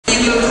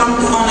will come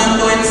to honor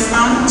the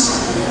infant,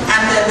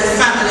 and then the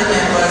family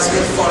members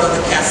will follow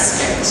the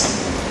casket.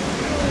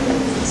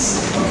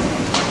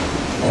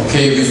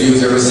 Okay, we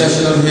use a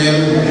recessional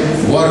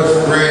hymn. What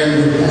a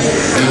friend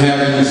we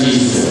have in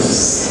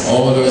Jesus.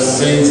 All our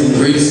sins and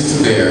griefs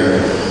to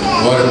bear.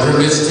 What a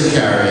privilege to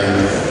carry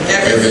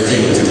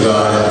everything to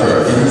God at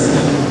purpose.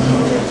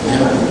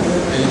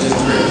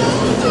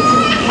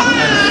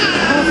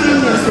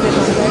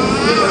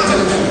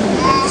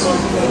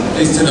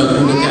 Please turn up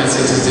who the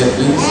cassette is there,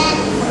 please.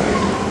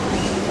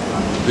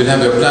 We'll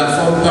have a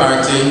platform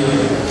party.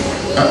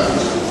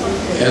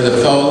 Elder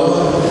Fowler,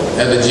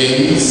 Elder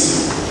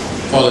James,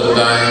 followed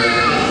by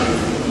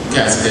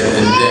casket, and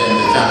then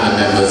the family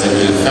members, and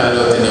we'll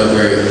follow in a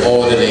very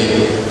orderly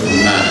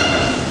manner.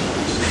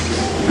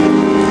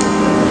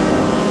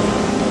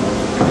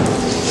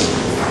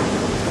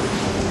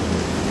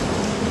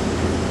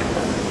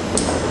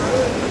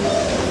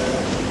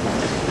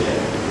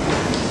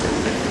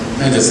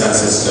 I just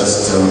ask us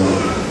just to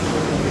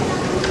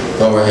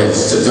bow our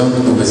heads, don't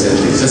move us in,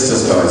 just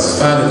as God.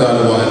 Father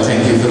God, I want to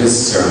thank you for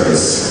this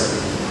service.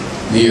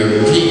 May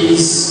your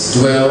peace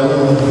dwell,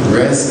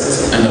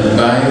 rest, and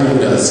abide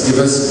with us. Give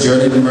us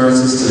journeying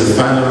mercies to the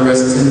final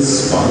resting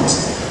spot.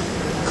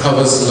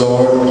 Cover us,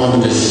 Lord,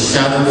 under the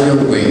shadow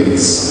of your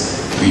wings.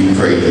 We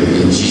pray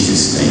in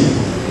Jesus' name.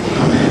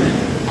 Amen.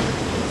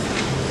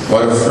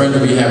 What a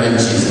friend we have in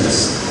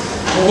Jesus.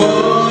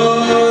 What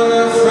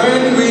a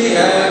friend we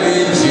have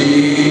in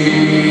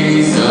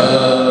Jesus.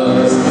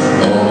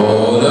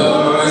 All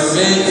our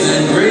sins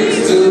and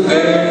griefs to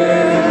bear.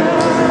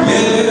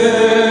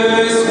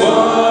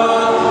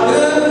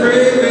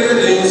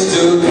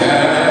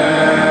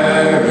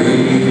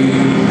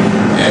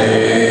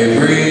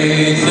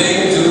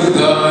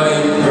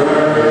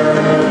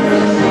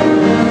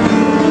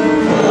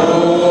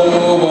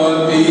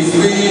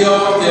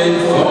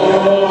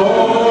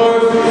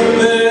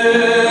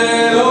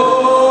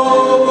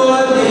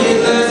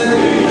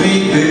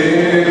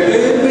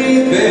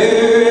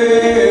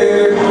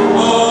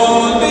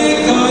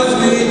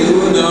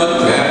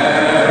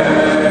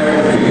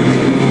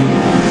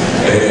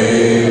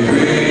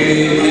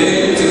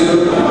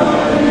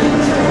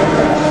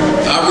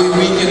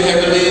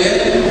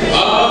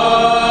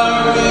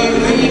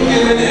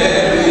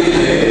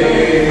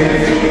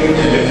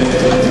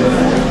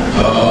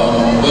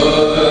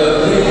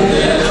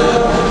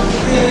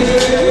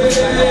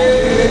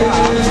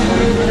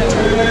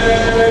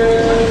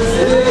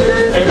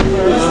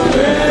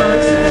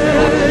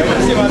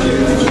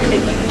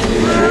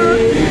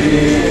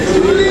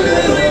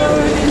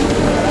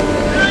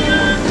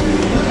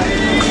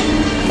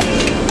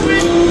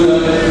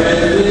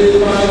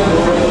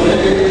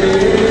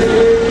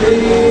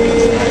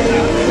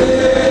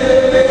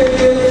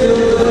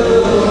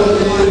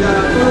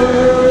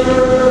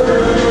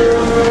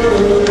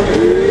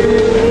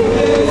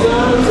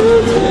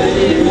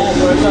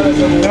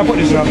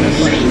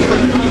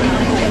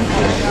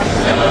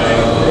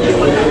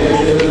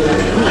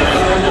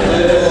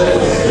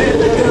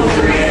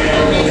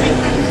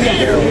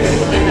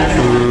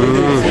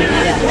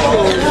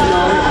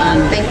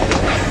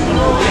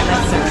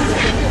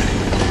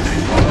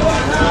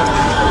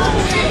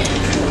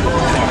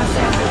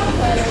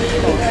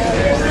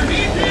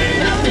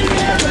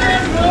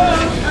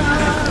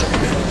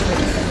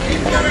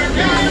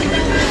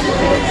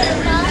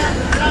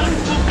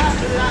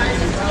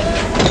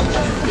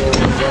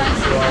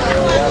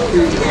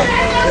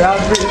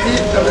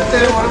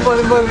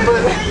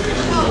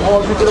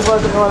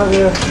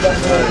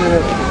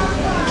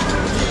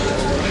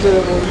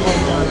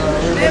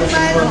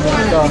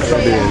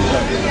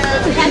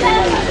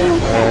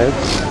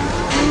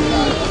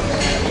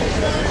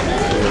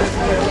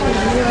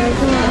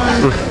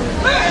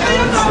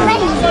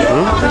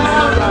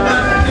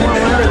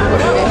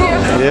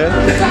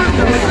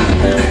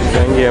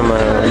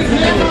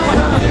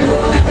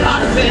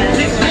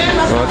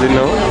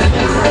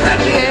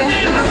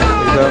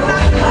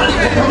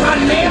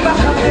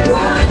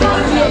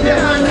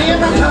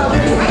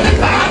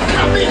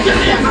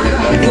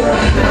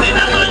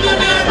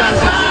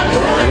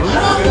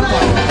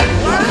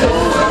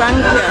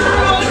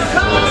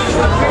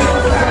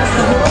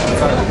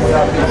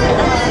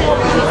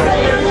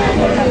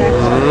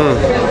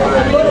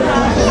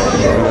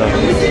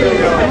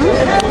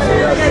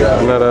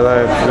 Another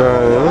life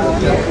going,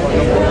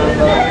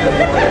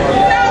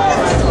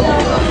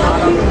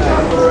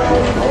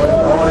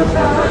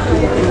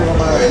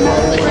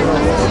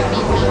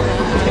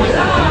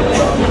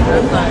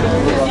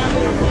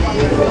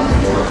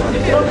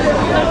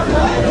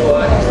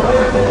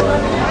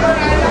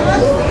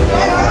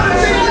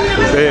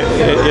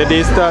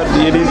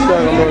 You did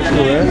start about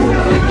school, eh?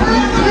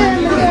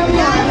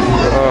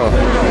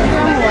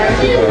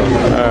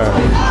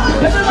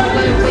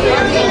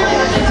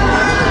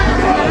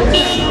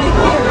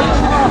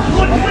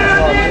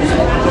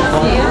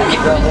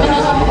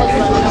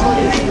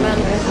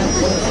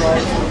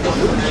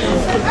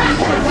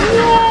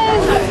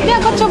 Yeah, I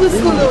got trouble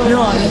school.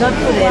 No, not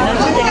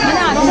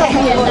today.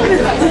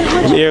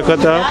 Ear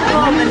cut off?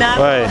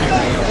 Why?